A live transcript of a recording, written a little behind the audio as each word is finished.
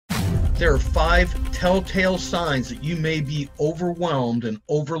There are 5 telltale signs that you may be overwhelmed and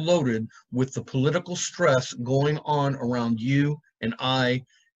overloaded with the political stress going on around you and I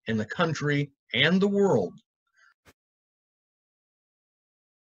and the country and the world.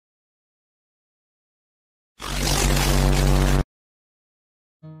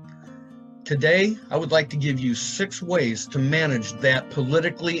 Today, I would like to give you 6 ways to manage that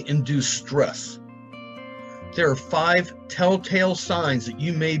politically induced stress. There are 5 telltale signs that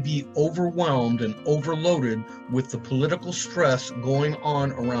you may be overwhelmed and overloaded with the political stress going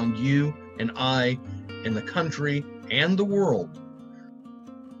on around you and I and the country and the world.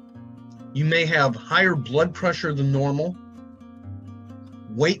 You may have higher blood pressure than normal,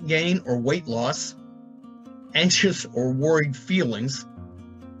 weight gain or weight loss, anxious or worried feelings,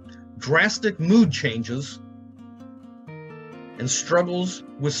 drastic mood changes, and struggles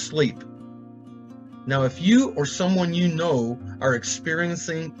with sleep. Now, if you or someone you know are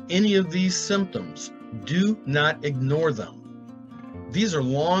experiencing any of these symptoms, do not ignore them. These are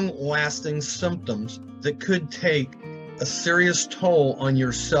long-lasting symptoms that could take a serious toll on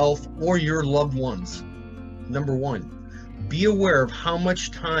yourself or your loved ones. Number 1, be aware of how much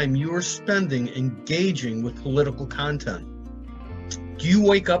time you are spending engaging with political content. Do you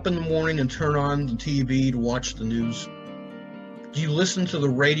wake up in the morning and turn on the TV to watch the news? Do you listen to the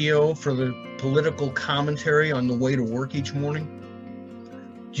radio for the political commentary on the way to work each morning?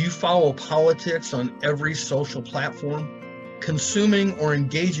 Do you follow politics on every social platform? Consuming or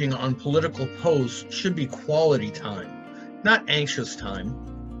engaging on political posts should be quality time, not anxious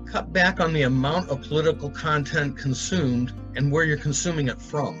time. Cut back on the amount of political content consumed and where you're consuming it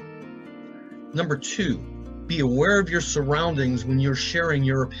from. Number 2, be aware of your surroundings when you're sharing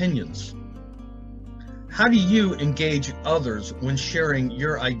your opinions. How do you engage others when sharing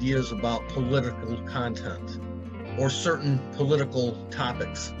your ideas about political content or certain political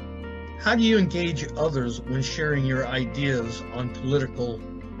topics? How do you engage others when sharing your ideas on political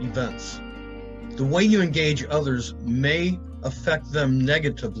events? The way you engage others may affect them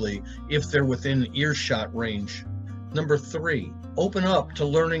negatively if they're within earshot range. Number 3, open up to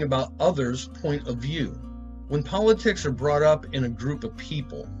learning about others' point of view. When politics are brought up in a group of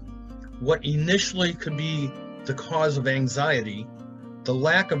people, what initially could be the cause of anxiety, the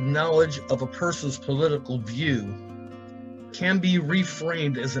lack of knowledge of a person's political view, can be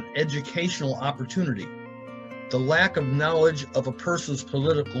reframed as an educational opportunity. The lack of knowledge of a person's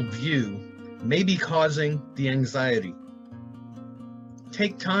political view may be causing the anxiety.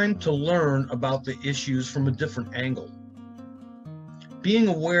 Take time to learn about the issues from a different angle. Being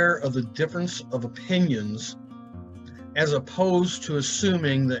aware of the difference of opinions as opposed to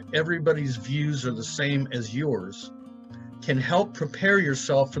assuming that everybody's views are the same as yours, can help prepare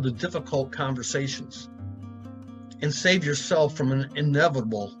yourself for the difficult conversations and save yourself from an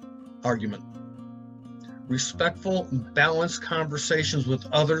inevitable argument. Respectful and balanced conversations with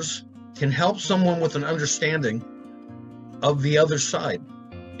others can help someone with an understanding of the other side.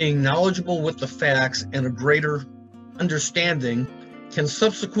 Being knowledgeable with the facts and a greater understanding can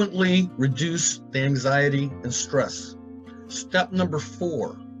subsequently reduce the anxiety and stress. Step number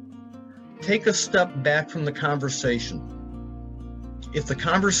 4, take a step back from the conversation. If the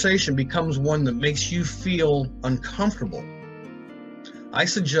conversation becomes one that makes you feel uncomfortable, I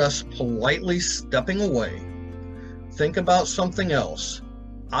suggest politely stepping away. Think about something else.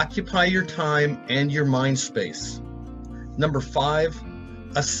 Occupy your time and your mind space. Number 5,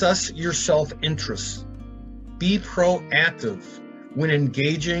 assess your self-interest. Be proactive when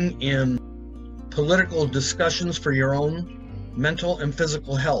engaging in political discussions for your own mental and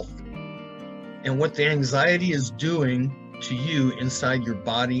physical health and what the anxiety is doing to you inside your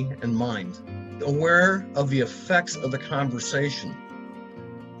body and mind. Aware of the effects of the conversation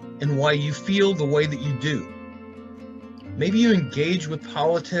and why you feel the way that you do. Maybe you engage with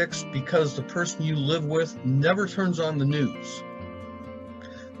politics because the person you live with never turns on the news.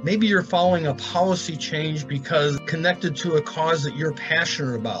 Maybe you're following a policy change because connected to a cause that you're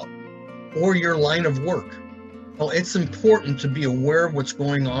passionate about or your line of work. Well, it's important to be aware of what's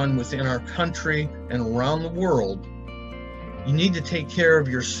going on within our country and around the world. You need to take care of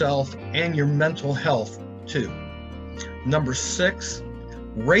yourself and your mental health too. Number 6,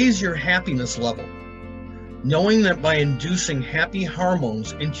 raise your happiness level. Knowing that by inducing happy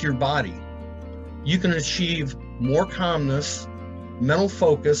hormones into your body, you can achieve more calmness, mental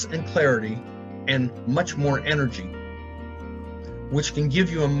focus and clarity, and much more energy, which can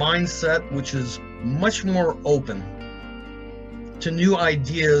give you a mindset which is much more open to new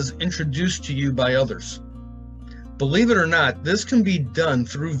ideas introduced to you by others. Believe it or not, this can be done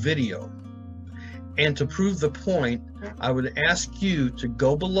through video. And to prove the point, I would ask you to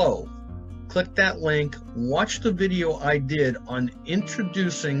go below click that link, watch the video I did on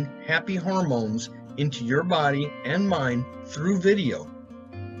introducing happy hormones into your body and mind through video.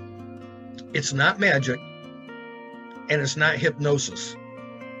 It's not magic, and it's not hypnosis,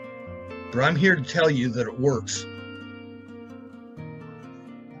 but I'm here to tell you that it works.